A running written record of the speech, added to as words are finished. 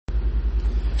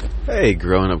Hey,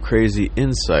 growing up crazy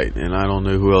insight, and I don't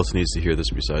know who else needs to hear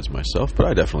this besides myself, but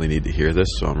I definitely need to hear this,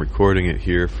 so I'm recording it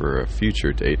here for a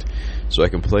future date, so I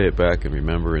can play it back and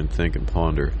remember and think and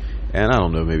ponder. And I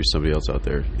don't know, maybe somebody else out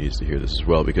there needs to hear this as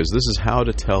well, because this is how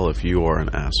to tell if you are an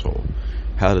asshole.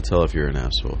 How to tell if you're an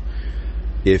asshole.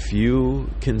 If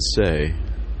you can say,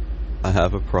 I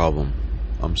have a problem,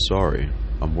 I'm sorry,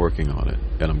 I'm working on it,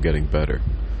 and I'm getting better,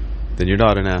 then you're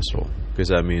not an asshole. Because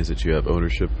that means that you have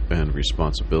ownership and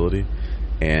responsibility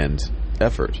and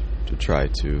effort to try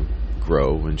to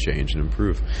grow and change and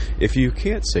improve. If you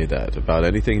can't say that about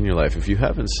anything in your life, if you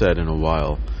haven't said in a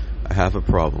while, I have a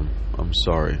problem, I'm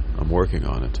sorry, I'm working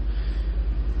on it,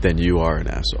 then you are an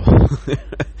asshole.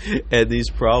 And these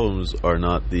problems are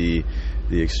not the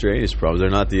extraneous problems. They're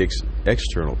not the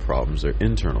external problems. They're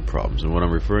internal problems. And what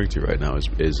I'm referring to right now is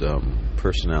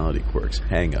personality quirks,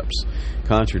 hang-ups,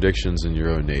 contradictions in your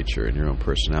own nature and your own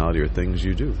personality, or things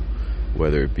you do,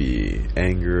 whether it be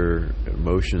anger,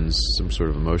 emotions, some sort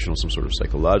of emotional, some sort of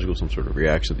psychological, some sort of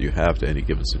reaction that you have to any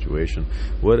given situation,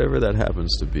 whatever that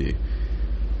happens to be.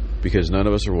 Because none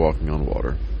of us are walking on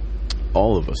water.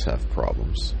 All of us have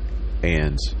problems.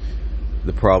 And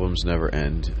the problems never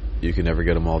end. You can never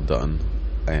get them all done.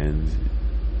 And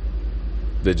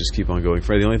they just keep on going.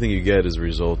 The only thing you get as a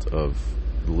result of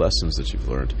the lessons that you've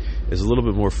learned is a little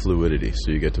bit more fluidity.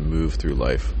 So you get to move through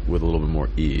life with a little bit more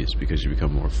ease because you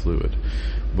become more fluid.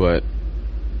 But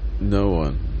no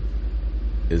one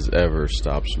is ever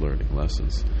stops learning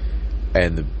lessons.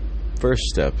 And the first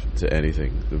step to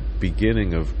anything, the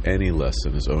beginning of any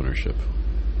lesson, is ownership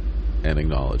and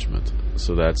acknowledgement.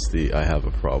 So that's the I have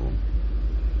a problem.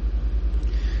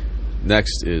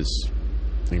 Next is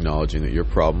acknowledging that your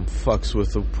problem fucks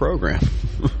with the program,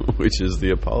 which is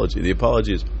the apology. The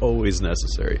apology is always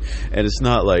necessary. And it's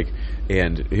not like,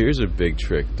 and here's a big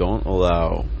trick, don't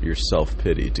allow your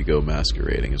self-pity to go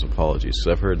masquerading as apologies.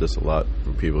 Because I've heard this a lot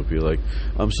from people be like,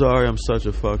 I'm sorry, I'm such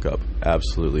a fuck up.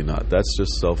 Absolutely not. That's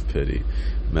just self-pity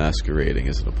masquerading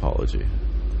as an apology.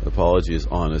 Apology is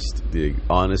the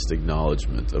honest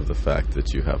acknowledgement of the fact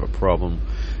that you have a problem,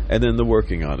 and then the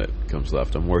working on it comes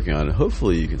left. I'm working on it.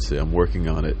 Hopefully you can say I'm working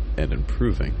on it and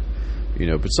improving,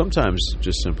 but sometimes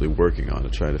just simply working on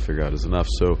it, trying to figure out is enough.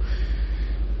 So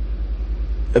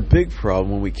a big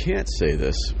problem when we can't say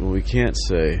this, when we can't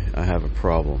say I have a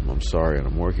problem, I'm sorry, and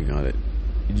I'm working on it,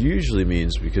 it usually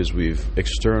means because we've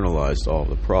externalized all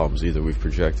the problems. Either we've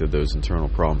projected those internal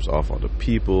problems off onto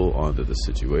people, onto the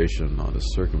situation, onto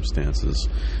circumstances,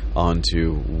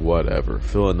 onto whatever.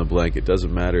 Fill in the blank. It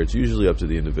doesn't matter. It's usually up to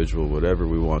the individual, whatever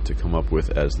we want to come up with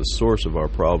as the source of our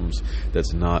problems.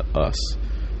 That's not us.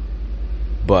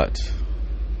 But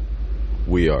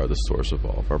we are the source of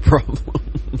all of our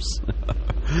problems.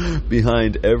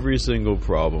 Behind every single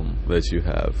problem that you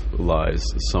have lies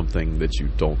something that you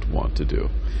don't want to do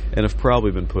and have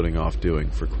probably been putting off doing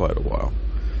for quite a while.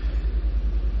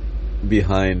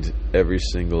 Behind every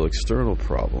single external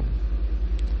problem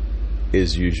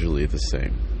is usually the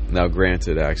same. Now,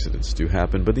 granted, accidents do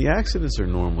happen, but the accidents are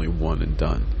normally one and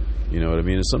done. You know what I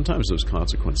mean? And sometimes those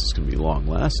consequences can be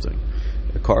long-lasting.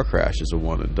 A car crash is a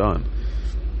one and done,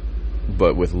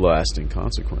 but with lasting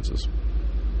consequences.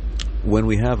 When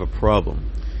we have a problem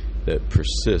that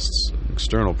persists, an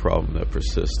external problem that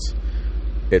persists,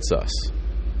 it's us.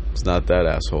 It's not that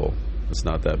asshole. It's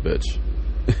not that bitch.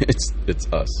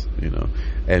 It's us,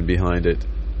 And behind it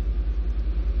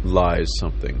lies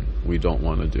something we don't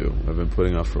want to do. I've been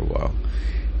putting off for a while.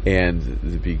 And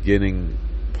the beginning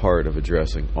part of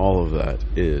addressing all of that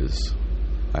is,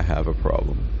 I have a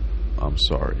problem. I'm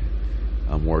sorry.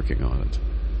 I'm working on it.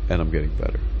 And I'm getting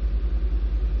better.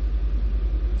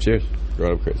 Cheers.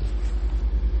 Grown up crazy.